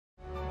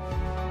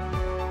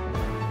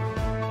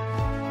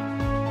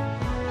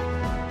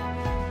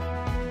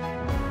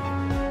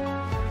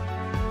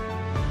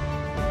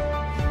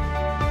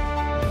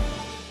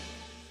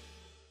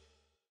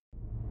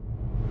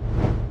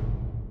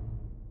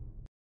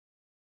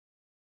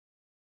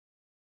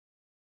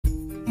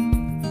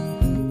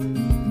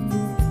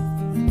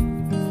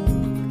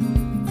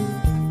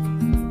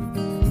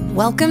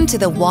Welcome to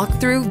the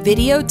walkthrough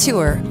video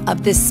tour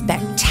of this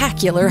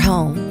spectacular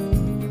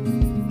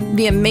home.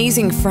 The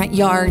amazing front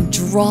yard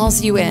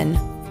draws you in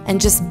and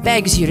just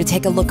begs you to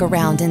take a look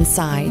around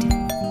inside.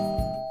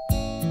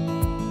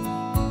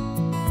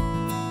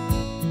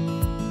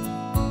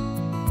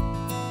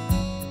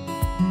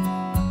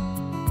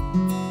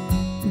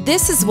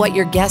 This is what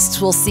your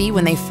guests will see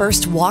when they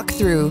first walk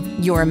through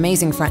your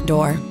amazing front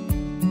door.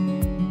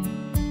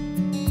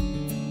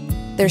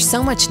 There's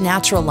so much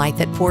natural light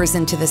that pours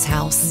into this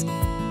house.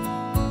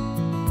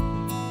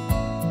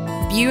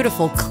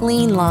 Beautiful,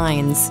 clean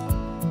lines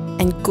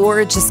and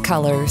gorgeous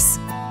colors.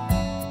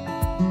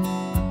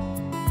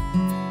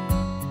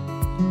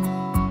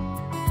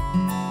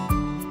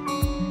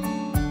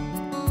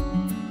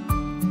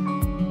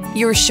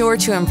 You're sure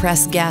to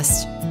impress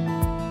guests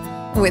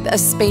with a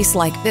space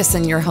like this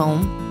in your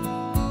home.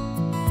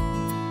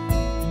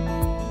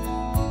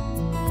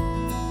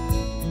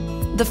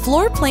 The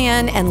floor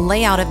plan and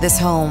layout of this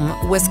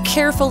home was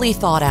carefully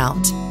thought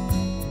out,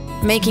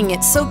 making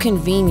it so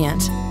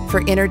convenient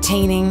for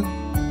entertaining,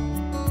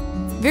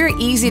 very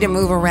easy to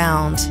move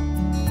around,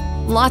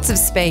 lots of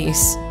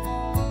space,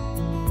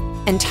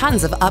 and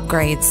tons of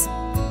upgrades.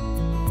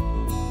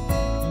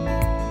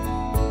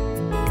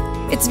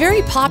 It's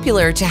very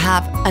popular to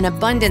have an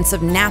abundance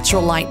of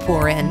natural light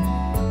pour in.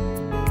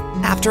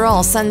 After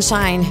all,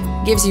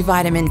 sunshine gives you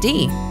vitamin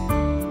D.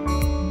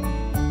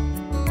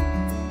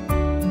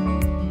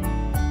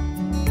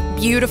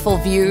 Beautiful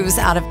views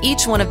out of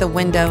each one of the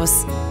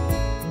windows.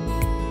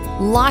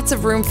 Lots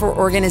of room for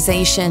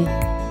organization.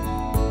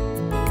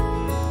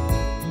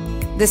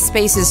 This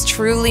space is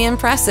truly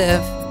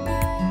impressive.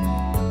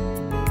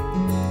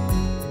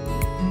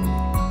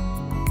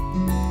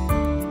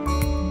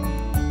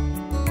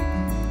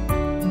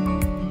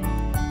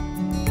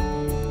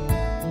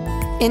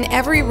 In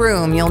every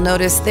room, you'll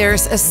notice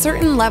there's a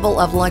certain level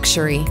of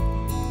luxury.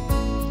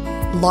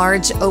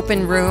 Large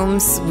open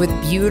rooms with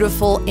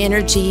beautiful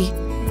energy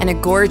and a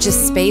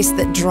gorgeous space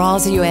that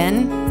draws you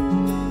in.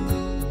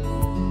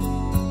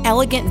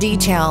 Elegant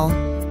detail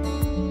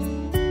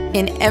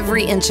in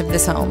every inch of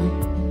this home.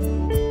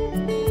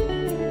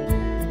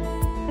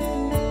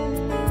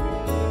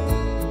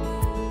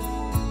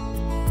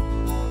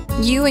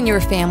 You and your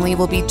family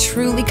will be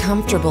truly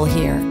comfortable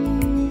here.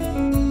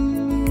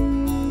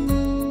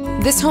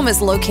 This home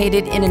is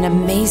located in an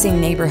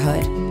amazing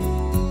neighborhood.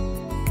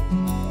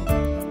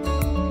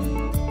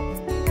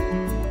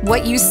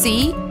 What you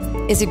see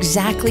is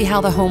exactly how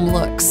the home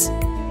looks.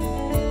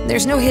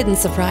 There's no hidden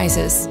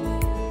surprises.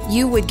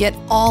 You would get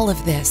all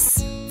of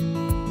this.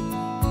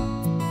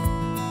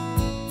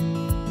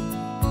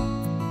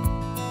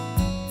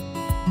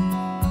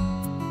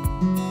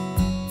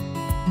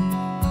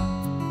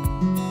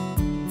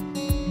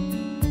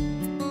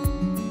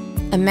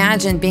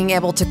 Imagine being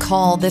able to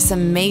call this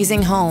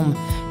amazing home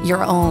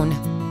your own.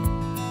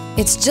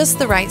 It's just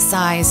the right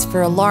size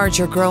for a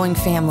large or growing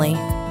family.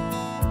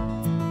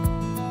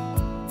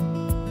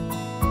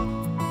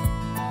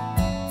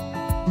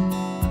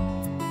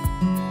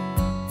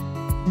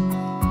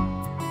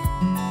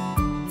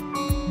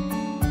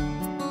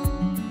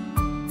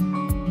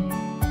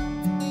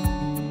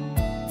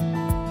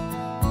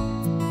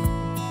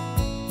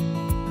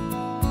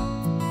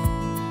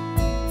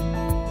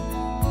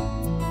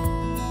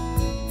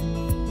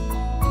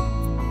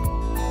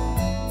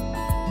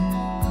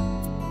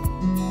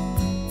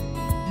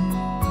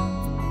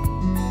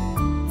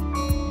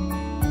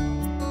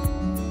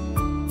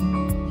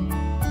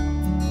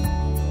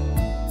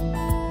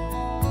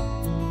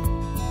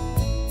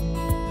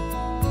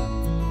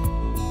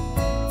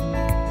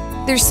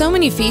 There's so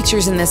many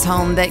features in this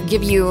home that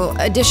give you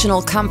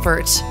additional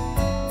comfort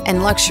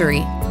and luxury.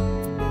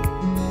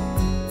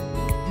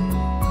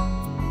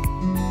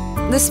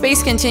 The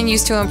space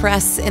continues to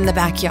impress in the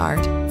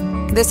backyard.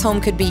 This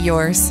home could be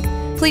yours.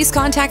 Please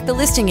contact the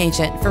listing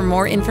agent for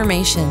more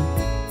information.